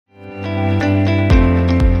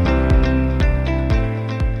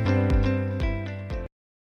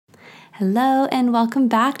Hello and welcome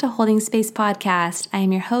back to Holding Space Podcast. I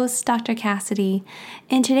am your host, Dr. Cassidy.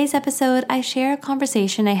 In today's episode, I share a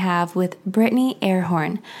conversation I have with Brittani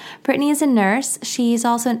Ehrhorn. Brittani is a nurse. She's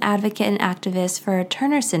also an advocate and activist for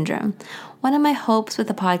Turner syndrome. One of my hopes with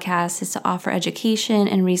the podcast is to offer education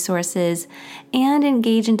and resources and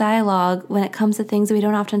engage in dialogue when it comes to things that we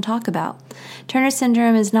don't often talk about. Turner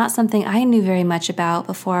syndrome is not something I knew very much about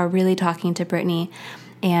before really talking to Brittani.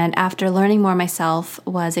 And after learning more myself,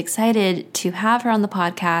 was excited to have her on the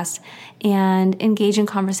podcast and engage in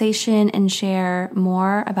conversation and share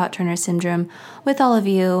more about Turner syndrome with all of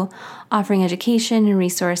you, offering education and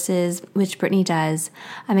resources, which Brittani does.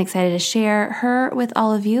 I'm excited to share her with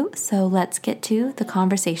all of you, so let's get to the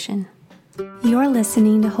conversation. You're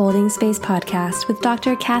listening to Holding Space Podcast with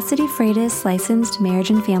Dr. Cassidy Freitas, licensed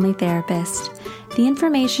marriage and family therapist. The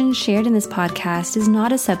information shared in this podcast is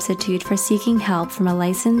not a substitute for seeking help from a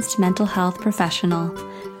licensed mental health professional.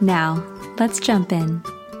 Now, let's jump in.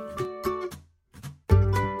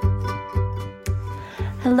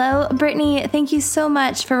 Hello, Brittani. Thank you so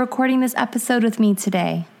much for recording this episode with me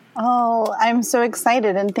today. Oh, I'm so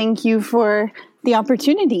excited, and thank you for the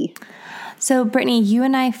opportunity. So, Brittani, you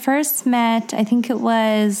and I first met, I think it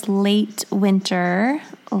was late winter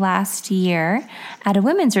last year at a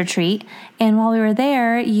women's retreat. And while we were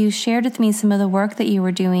there, you shared with me some of the work that you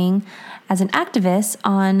were doing as an activist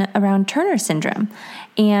around Turner syndrome.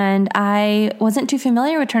 And I wasn't too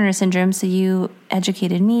familiar with Turner syndrome, so you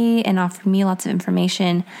educated me and offered me lots of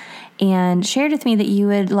information and shared with me that you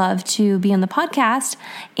would love to be on the podcast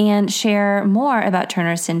and share more about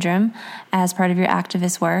Turner syndrome as part of your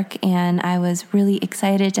activist work. And I was really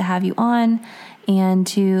excited to have you on and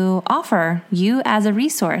to offer you as a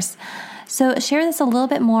resource. So share this a little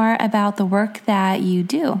bit more about the work that you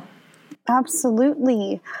do.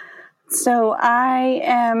 Absolutely. So I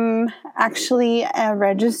am actually a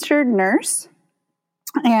registered nurse,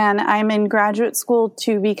 and I'm in graduate school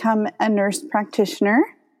to become a nurse practitioner.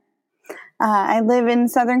 I live in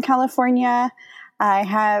Southern California. I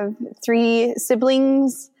have 3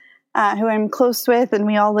 siblings who I'm close with, and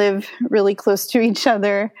we all live really close to each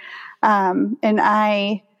other. And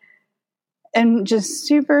I am just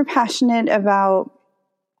super passionate about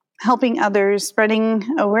helping others, spreading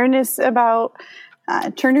awareness about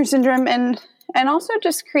Turner syndrome, and also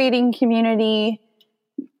just creating community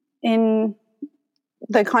in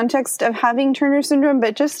the context of having Turner syndrome,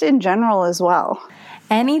 but just in general as well.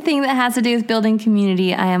 Anything that has to do with building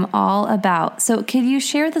community, I am all about. So could you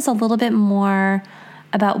share with us a little bit more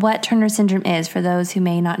about what Turner syndrome is for those who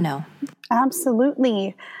may not know?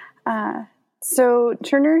 Absolutely. So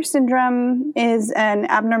Turner syndrome is an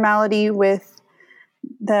abnormality with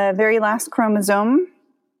the very last chromosome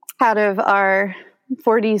out of our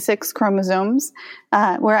 46 chromosomes,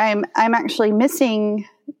 where I'm actually missing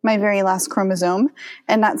my very last chromosome,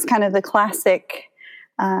 and that's kind of the classic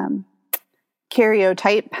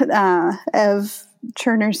karyotype of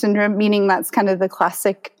Turner syndrome, meaning that's kind of the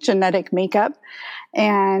classic genetic makeup.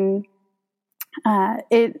 And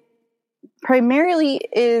it primarily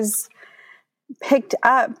is picked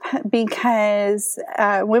up because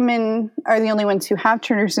women are the only ones who have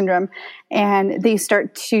Turner syndrome, and they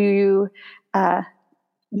start to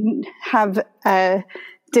have a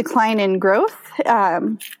decline in growth.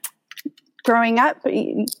 Growing up,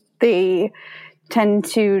 they tend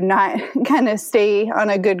to not kind of stay on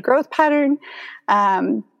a good growth pattern.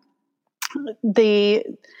 They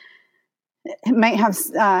might have,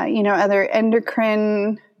 other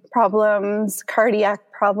endocrine problems,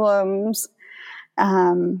 cardiac problems,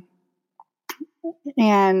 and,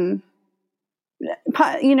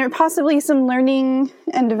 possibly some learning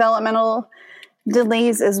and developmental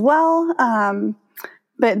delays as well.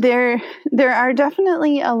 But there are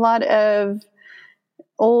definitely a lot of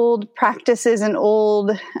old practices and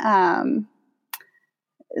old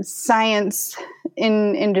science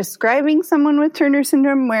in describing someone with Turner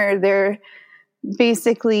syndrome, where they're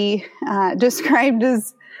basically described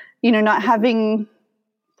as, not having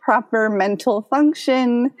proper mental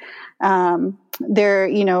function. They're,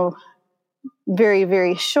 very,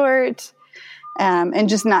 very short, and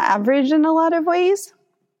just not average in a lot of ways.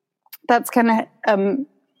 That's kind of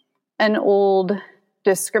an old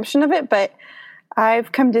description of it, but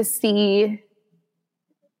I've come to see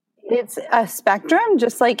it's a spectrum,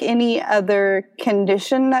 just like any other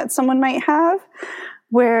condition that someone might have,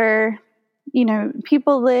 where,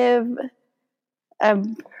 people live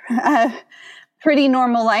a pretty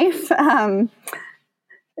normal life.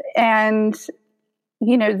 And,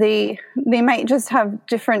 they might just have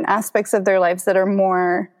different aspects of their lives that are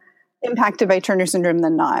more impacted by Turner syndrome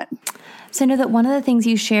than not. So I know that one of the things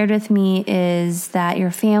you shared with me is that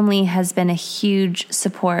your family has been a huge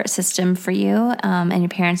support system for you, and your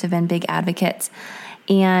parents have been big advocates.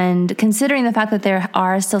 And considering the fact that there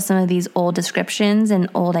are still some of these old descriptions and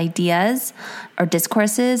old ideas or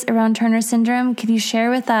discourses around Turner syndrome, could you share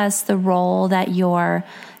with us the role that your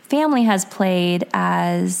family has played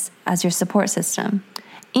as your support system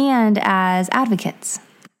and as advocates?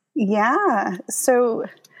 Yeah. So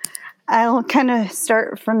I'll kind of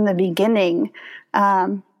start from the beginning.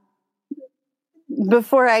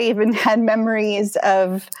 Before I even had memories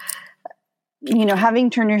of, having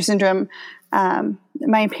Turner syndrome,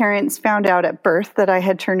 my parents found out at birth that I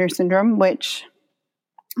had Turner syndrome, which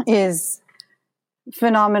is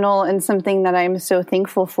phenomenal and something that I'm so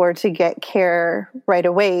thankful for, to get care right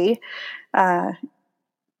away. And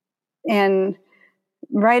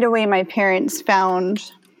right away, my parents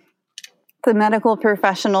found the medical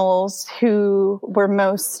professionals who were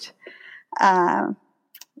most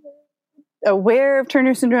aware of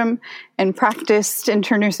Turner syndrome and practiced in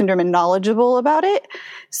Turner syndrome and knowledgeable about it.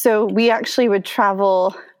 So we actually would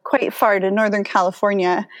travel quite far to Northern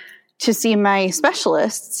California to see my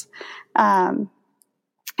specialists. And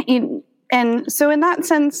so in that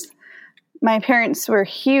sense, my parents were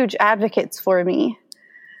huge advocates for me.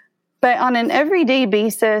 But on an everyday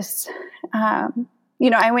basis, I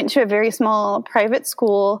went to a very small private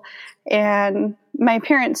school, and my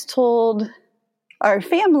parents told our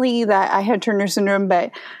family that I had Turner syndrome,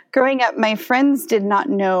 but growing up, my friends did not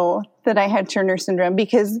know that I had Turner syndrome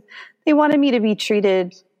because they wanted me to be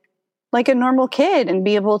treated like a normal kid and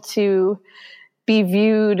be able to be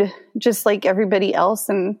viewed just like everybody else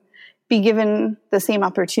and be given the same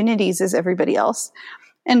opportunities as everybody else.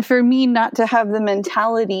 And for me not to have the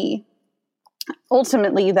mentality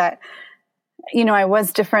ultimately that, I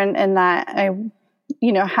was different and that I,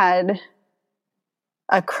 had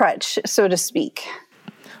a crutch, so to speak.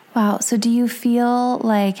 Wow. So do you feel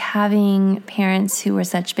like having parents who were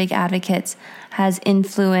such big advocates has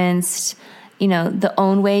influenced, the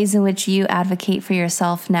own ways in which you advocate for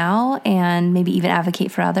yourself now and maybe even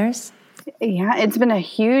advocate for others? Yeah, it's been a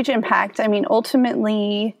huge impact. I mean,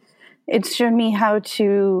 ultimately, it's shown me how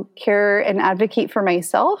to care and advocate for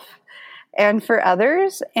myself and for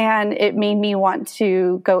others. And it made me want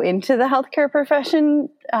to go into the healthcare profession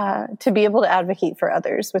to be able to advocate for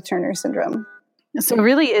others with Turner syndrome. So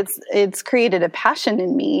really, it's created a passion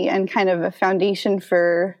in me and kind of a foundation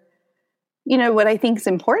for, what I think is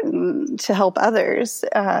important to help others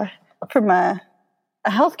from a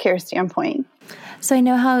healthcare standpoint. So I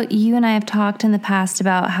know how you and I have talked in the past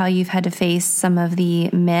about how you've had to face some of the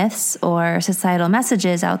myths or societal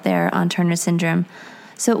messages out there on Turner syndrome.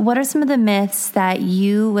 So what are some of the myths that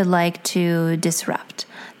you would like to disrupt,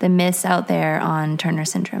 the myths out there on Turner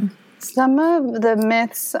syndrome? Some of the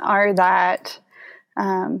myths are that,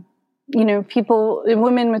 women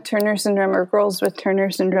with Turner syndrome or girls with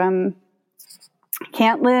Turner syndrome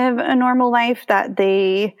can't live a normal life, that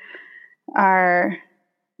they are,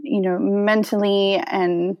 mentally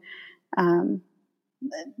and,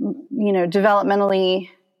 developmentally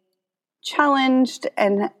challenged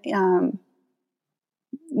and,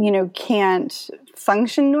 can't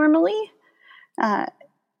function normally.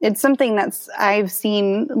 It's something I've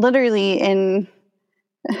seen literally in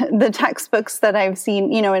the textbooks that I've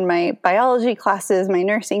seen, in my biology classes, my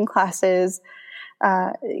nursing classes.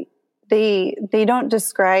 They don't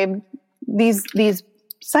describe these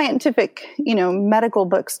scientific, medical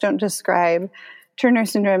books don't describe Turner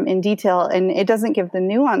syndrome in detail, and it doesn't give the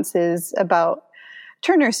nuances about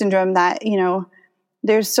Turner syndrome that,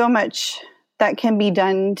 there's so much that can be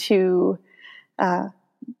done to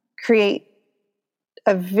create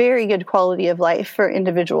a very good quality of life for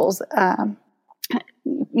individuals. The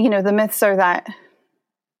myths are that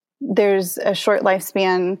there's a short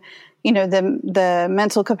lifespan, the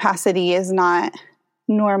mental capacity is not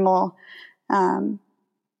normal. And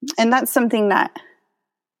that's something that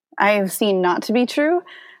I have seen not to be true.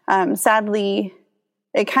 Sadly,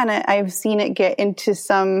 I've seen it get into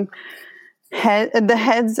the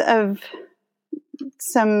heads of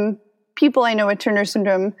some people I know with Turner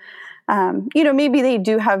syndrome. Maybe they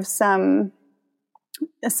do have some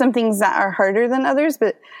things that are harder than others,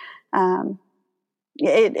 but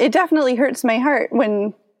it definitely hurts my heart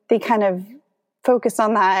when they kind of focus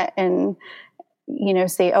on that and,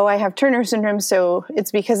 say, oh, I have Turner syndrome, so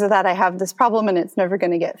it's because of that I have this problem and it's never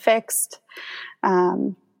going to get fixed.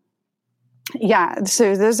 So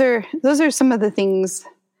those are some of the things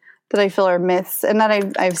that I feel are myths and that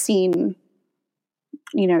I've seen,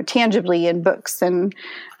 tangibly in books and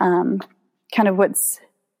kind of what's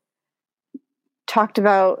talked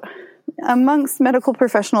about amongst medical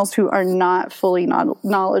professionals who are not fully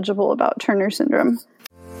knowledgeable about Turner syndrome.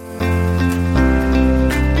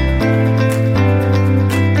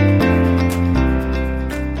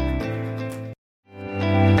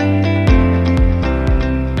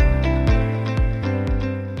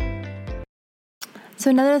 So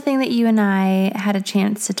another thing that you and I had a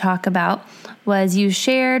chance to talk about was you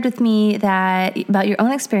shared with me about your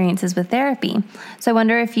own experiences with therapy. So I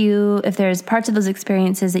wonder if there's parts of those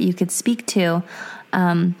experiences that you could speak to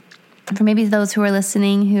for maybe those who are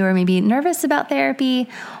listening who are maybe nervous about therapy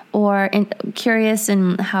or curious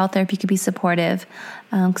in how therapy could be supportive.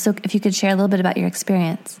 So if you could share a little bit about your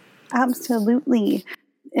experience. Absolutely.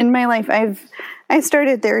 In my life, I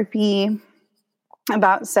started therapy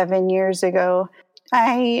about 7 years ago.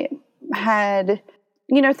 I had,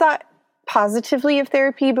 thought positively of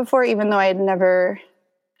therapy before, even though I had never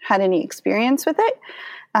had any experience with it.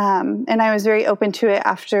 And I was very open to it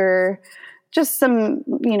after just some,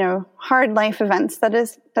 hard life events that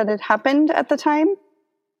had happened at the time.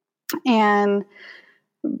 And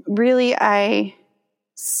really, I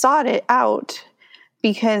sought it out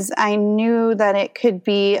because I knew that it could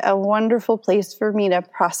be a wonderful place for me to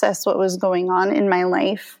process what was going on in my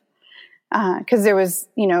life. Because there was,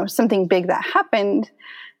 something big that happened.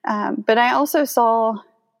 But I also saw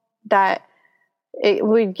that it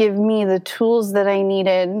would give me the tools that I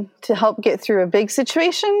needed to help get through a big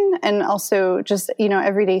situation, and also just,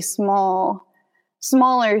 everyday smaller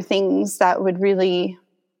things that would really,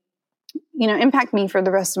 impact me for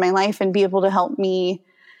the rest of my life and be able to help me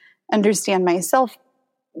understand myself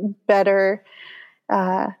better.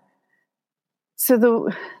 So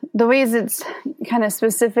the ways it's kind of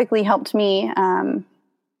specifically helped me,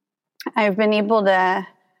 I've been able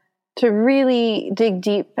to really dig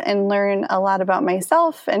deep and learn a lot about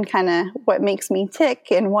myself and kind of what makes me tick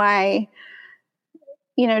and why,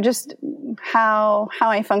 just how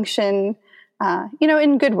I function,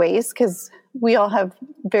 in good ways, because we all have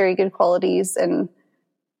very good qualities, and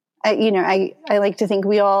I like to think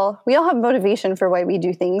we all have motivation for why we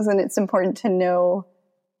do things, and it's important to know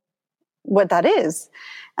what that is.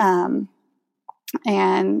 And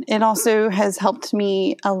it also has helped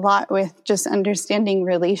me a lot with just understanding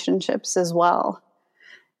relationships as well.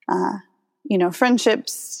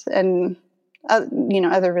 Friendships and,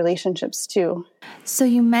 other relationships too. So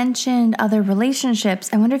you mentioned other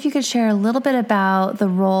relationships. I wonder if you could share a little bit about the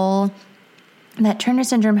role that Turner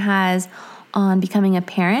syndrome has on becoming a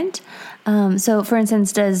parent. So for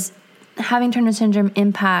instance, does having Turner syndrome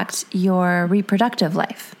impact your reproductive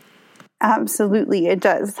life? Absolutely, it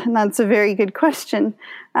does. And that's a very good question.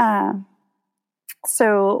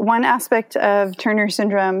 So one aspect of Turner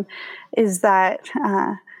syndrome is that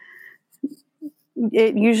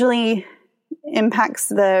it usually impacts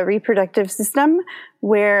the reproductive system,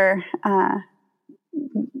 where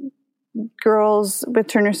girls with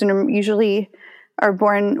Turner syndrome usually are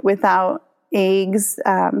born without eggs.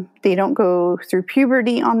 They don't go through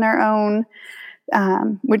puberty on their own,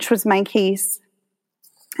 which was my case.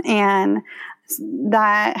 And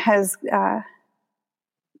that has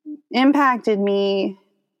impacted me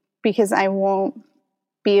because I won't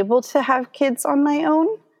be able to have kids on my own.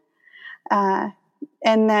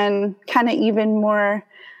 And then kind of even more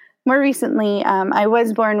recently, I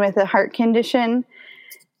was born with a heart condition.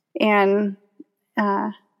 And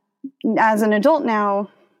as an adult now,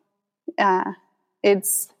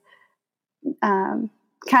 it's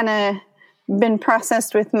kind of been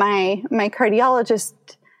processed with my cardiologist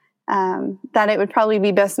that it would probably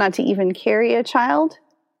be best not to even carry a child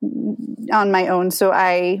on my own. So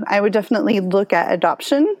I would definitely look at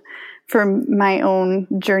adoption for my own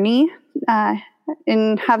journey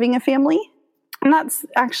in having a family. And that's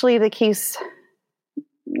actually the case,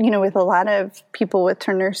 with a lot of people with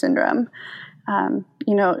Turner syndrome.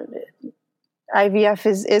 IVF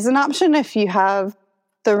is an option if you have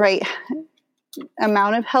the right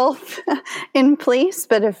amount of health in place.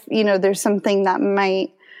 But if, there's something that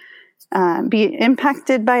might be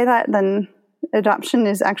impacted by that, then adoption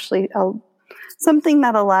is actually something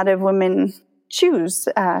that a lot of women choose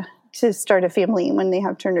to start a family when they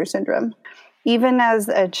have Turner syndrome. Even as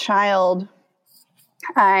a child,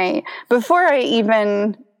 before I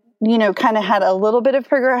even, kind of had a little bit of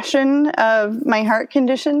progression of my heart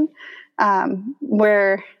condition,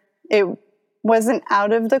 where it wasn't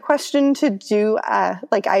out of the question to do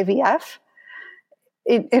like IVF.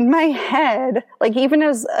 In my head, like even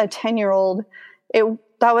as a 10-year-old,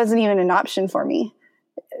 that wasn't even an option for me.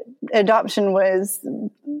 Adoption was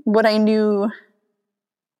what I knew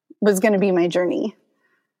was going to be my journey.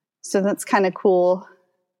 So that's kind of cool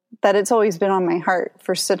that it's always been on my heart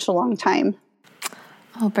for such a long time.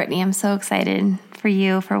 Oh, Brittani, I'm so excited for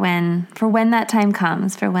you for when that time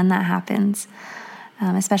comes, for when that happens,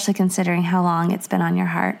 especially considering how long it's been on your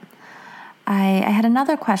heart. I had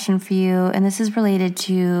another question for you, and this is related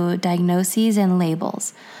to diagnoses and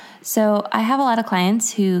labels. So I have a lot of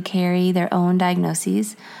clients who carry their own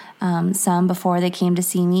diagnoses, some before they came to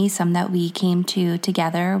see me, some that we came to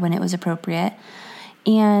together when it was appropriate.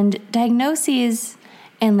 And diagnoses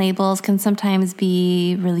and labels can sometimes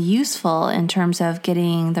be really useful in terms of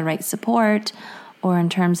getting the right support or in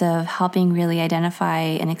terms of helping really identify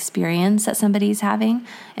an experience that somebody's having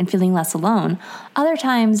and feeling less alone. Other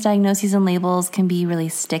times, diagnoses and labels can be really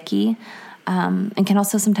sticky and can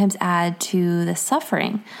also sometimes add to the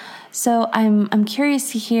suffering. So I'm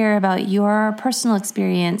curious to hear about your personal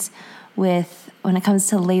experience with when it comes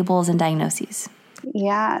to labels and diagnoses.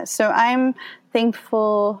 Yeah, so I'm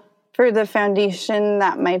thankful for the foundation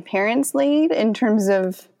that my parents laid in terms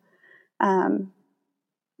of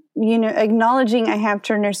acknowledging I have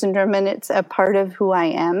Turner syndrome and it's a part of who I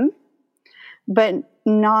am, but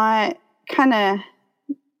not kind of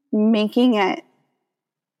making it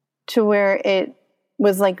to where it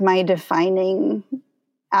was like my defining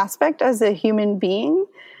aspect as a human being.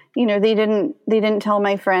 They didn't tell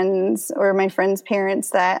my friends or my friends'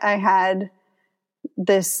 parents that I had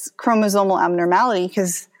this chromosomal abnormality,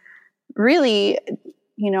 because really,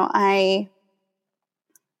 I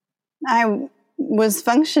was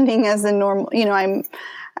functioning as a normal,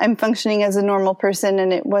 I'm functioning as a normal person,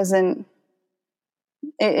 and it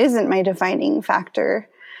isn't my defining factor.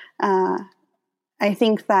 I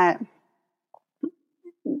think that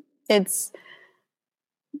it's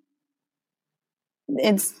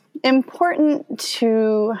important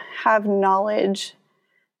to have knowledge,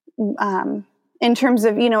 in terms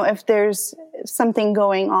of, if there's something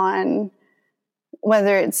going on,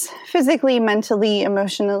 whether it's physically, mentally,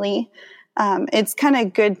 emotionally. It's kind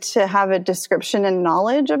of good to have a description and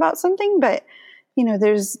knowledge about something, but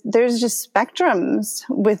there's just spectrums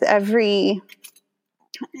with every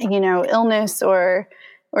illness or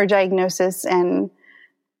diagnosis, and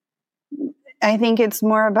I think it's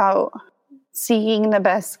more about seeking the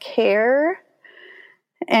best care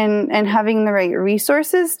and having the right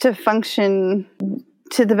resources to function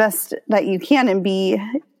to the best that you can and be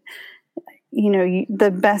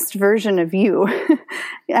the best version of you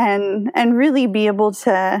and really be able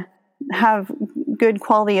to have good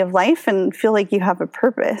quality of life and feel like you have a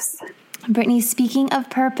purpose. Brittani, speaking of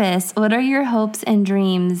purpose, what are your hopes and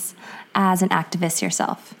dreams as an activist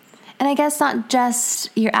yourself? And I guess not just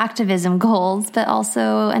your activism goals, but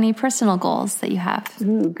also any personal goals that you have.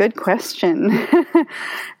 Ooh, good question.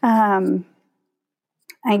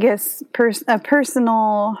 I guess a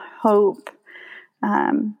personal hope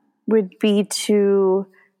would be to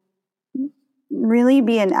really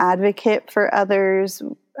be an advocate for others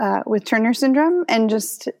with Turner syndrome, and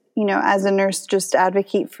just, as a nurse, just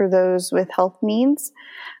advocate for those with health needs.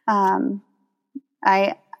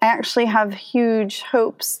 I actually have huge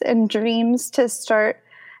hopes and dreams to start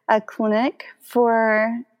a clinic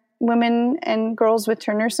for women and girls with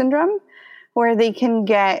Turner syndrome, where they can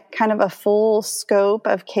get kind of a full scope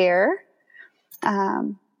of care.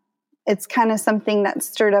 It's kind of something that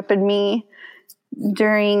stirred up in me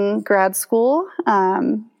during grad school.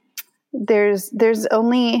 There's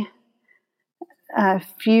only a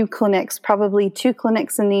few clinics, probably 2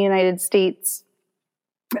 clinics in the United States,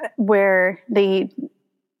 where they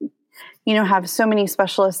have so many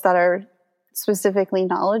specialists that are specifically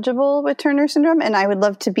knowledgeable with Turner syndrome. And I would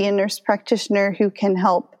love to be a nurse practitioner who can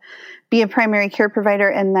help be a primary care provider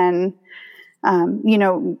and then,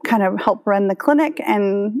 kind of help run the clinic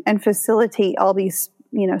and facilitate all these,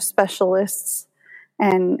 specialists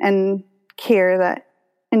and care that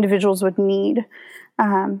individuals would need.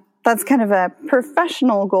 That's kind of a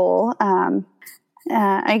professional goal.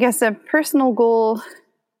 I guess a personal goal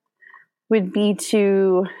would be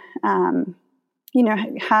to,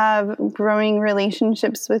 have growing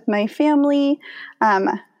relationships with my family.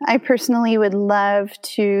 I personally would love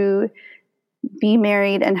to be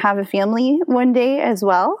married and have a family one day as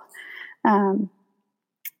well.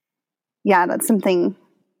 That's something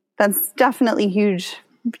that's definitely huge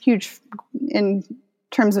in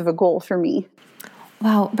terms of a goal for me.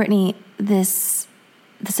 Wow, Brittani, this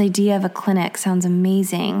idea of a clinic sounds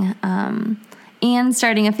amazing. And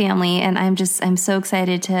starting a family, and I'm so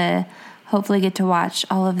excited to hopefully get to watch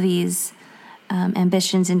all of these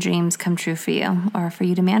ambitions and dreams come true for you, or for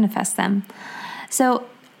you to manifest them. So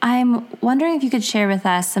I'm wondering if you could share with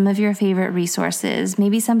us some of your favorite resources.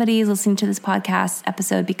 Maybe somebody is listening to this podcast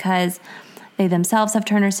episode because they themselves have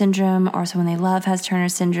Turner syndrome, or someone they love has Turner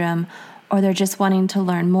syndrome, or they're just wanting to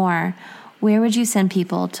learn more. where would you send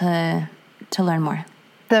people to learn more?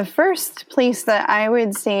 The first place that I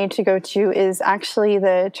would say to go to is actually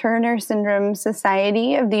the Turner Syndrome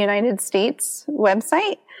Society of the United States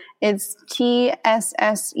website. It's tssus.org.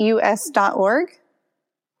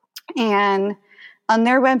 And on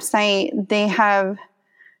their website, they have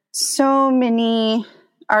so many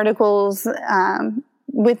articles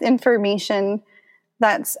with information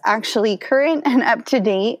that's actually current and up to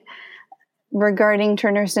date regarding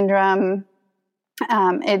Turner syndrome.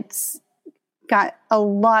 It's got a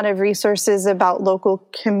lot of resources about local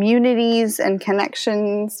communities and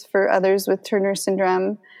connections for others with Turner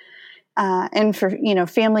syndrome, and for,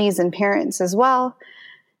 families and parents as well.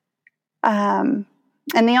 And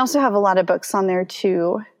they also have a lot of books on there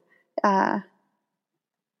too. And,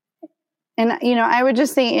 I would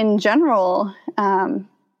just say in general,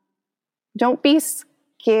 don't be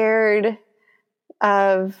scared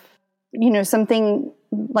of, something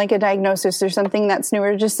like a diagnosis or something that's new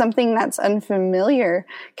or just something that's unfamiliar.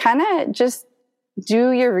 Kind of just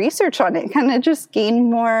do your research on it, kind of just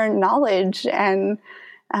gain more knowledge and,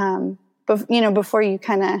 before you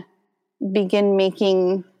kind of begin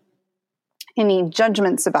making any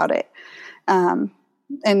judgments about it. And,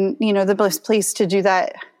 the best place to do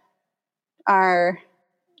that are,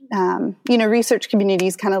 research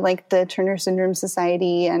communities, kind of like the Turner Syndrome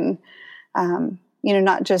Society and,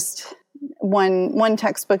 not just one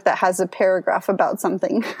textbook that has a paragraph about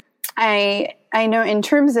something. I know in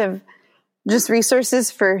terms of just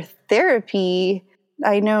resources for therapy,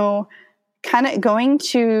 I know kind of going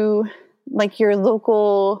to like your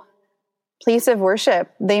local place of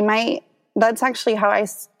worship, that's actually how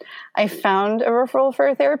I found a referral for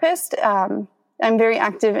a therapist. I'm very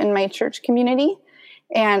active in my church community,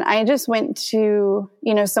 and I just went to,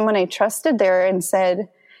 someone I trusted there and said,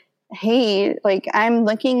 hey, like, I'm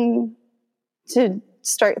looking to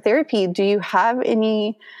start therapy. Do you have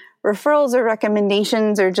any referrals or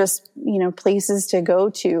recommendations or just, places to go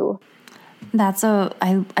to?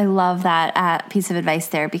 I love that piece of advice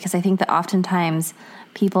there, because I think that oftentimes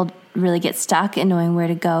people really get stuck in knowing where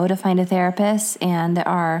to go to find a therapist. And there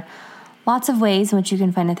are lots of ways in which you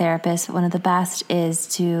can find a therapist. One of the best is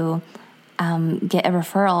to get a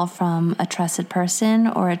referral from a trusted person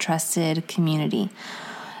or a trusted community.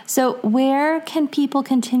 So where can people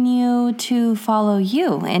continue to follow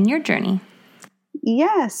you and your journey?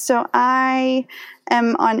 Yes. So I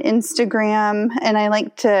am on Instagram, and I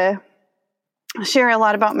like to share a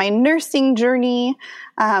lot about my nursing journey,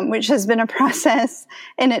 which has been a process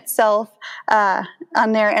in itself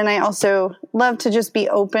on there. And I also love to just be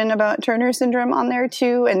open about Turner syndrome on there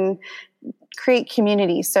too, and create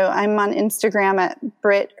community. So I'm on Instagram at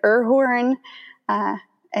Ehrhorn,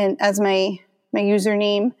 and as my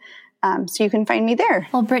username. So you can find me there.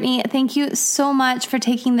 Well, Brittani, thank you so much for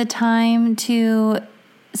taking the time to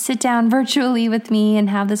sit down virtually with me and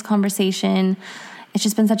have this conversation. It's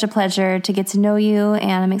just been such a pleasure to get to know you,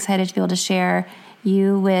 and I'm excited to be able to share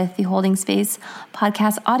you with the Holding Space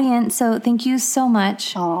podcast audience. So thank you so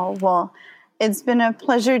much. Oh, well, it's been a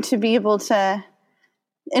pleasure to be able to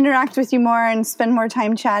interact with you more and spend more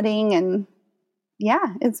time chatting. And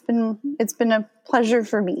yeah, it's been a pleasure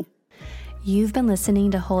for me. You've been listening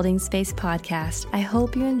to Holding Space Podcast. I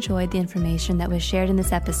hope you enjoyed the information that was shared in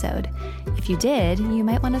this episode. If you did, you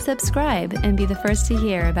might want to subscribe and be the first to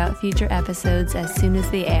hear about future episodes as soon as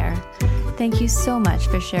they air. Thank you so much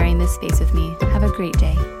for sharing this space with me. Have a great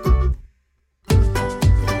day.